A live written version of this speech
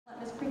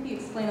quickly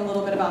explain a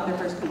little bit about their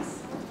first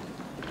piece.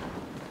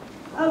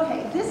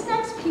 Okay, this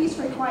next piece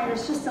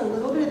requires just a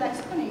little bit of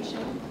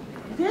explanation.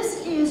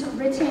 This is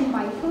written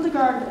by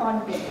Hildegard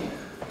von Bingen.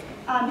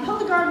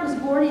 Hildegard was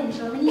born in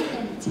Germany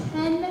in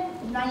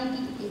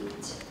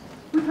 1098.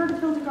 We've heard of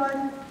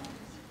Hildegard?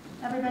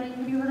 Everybody,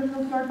 have you heard of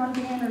Hildegard von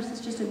Bingen, or is this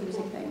just a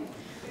music thing?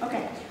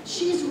 Okay,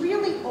 she's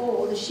really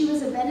old. She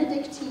was a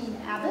Benedictine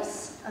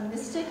abbess, a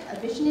mystic, a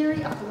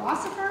visionary, a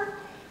philosopher,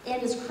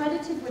 and is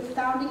credited with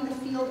founding the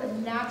field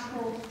of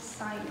natural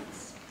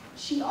science.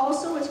 She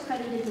also is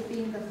credited with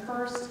being the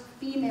first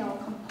female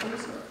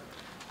composer.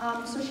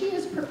 So she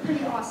is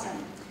pretty awesome.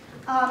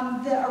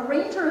 The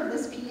arranger of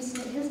this piece,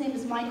 his name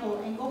is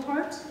Michael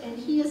Engelhardt, and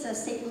he is a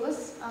St.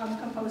 Louis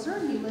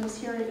composer. He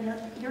lives here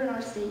in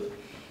our state.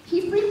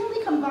 He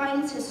frequently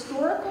combines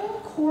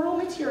historical choral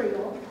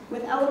material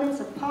with elements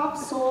of pop,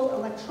 soul,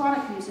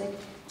 electronic music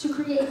to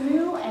create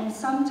new and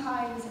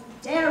sometimes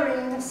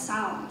daring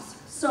sounds.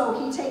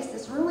 So he takes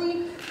this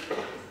really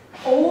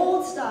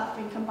old stuff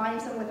and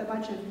combines them with a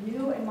bunch of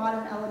new and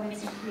modern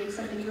elements and creates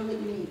something really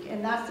unique.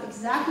 And that's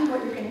exactly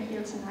what you're going to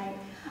hear tonight.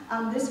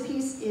 This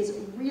piece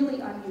is really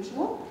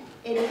unusual.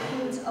 It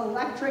includes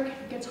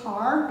electric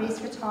guitar, bass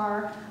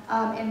guitar,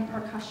 and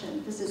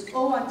percussion. This is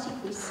O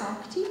Antiqui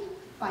Sancti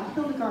by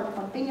Hildegard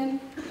von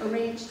Bingen,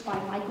 arranged by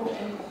Michael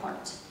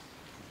Engelhardt.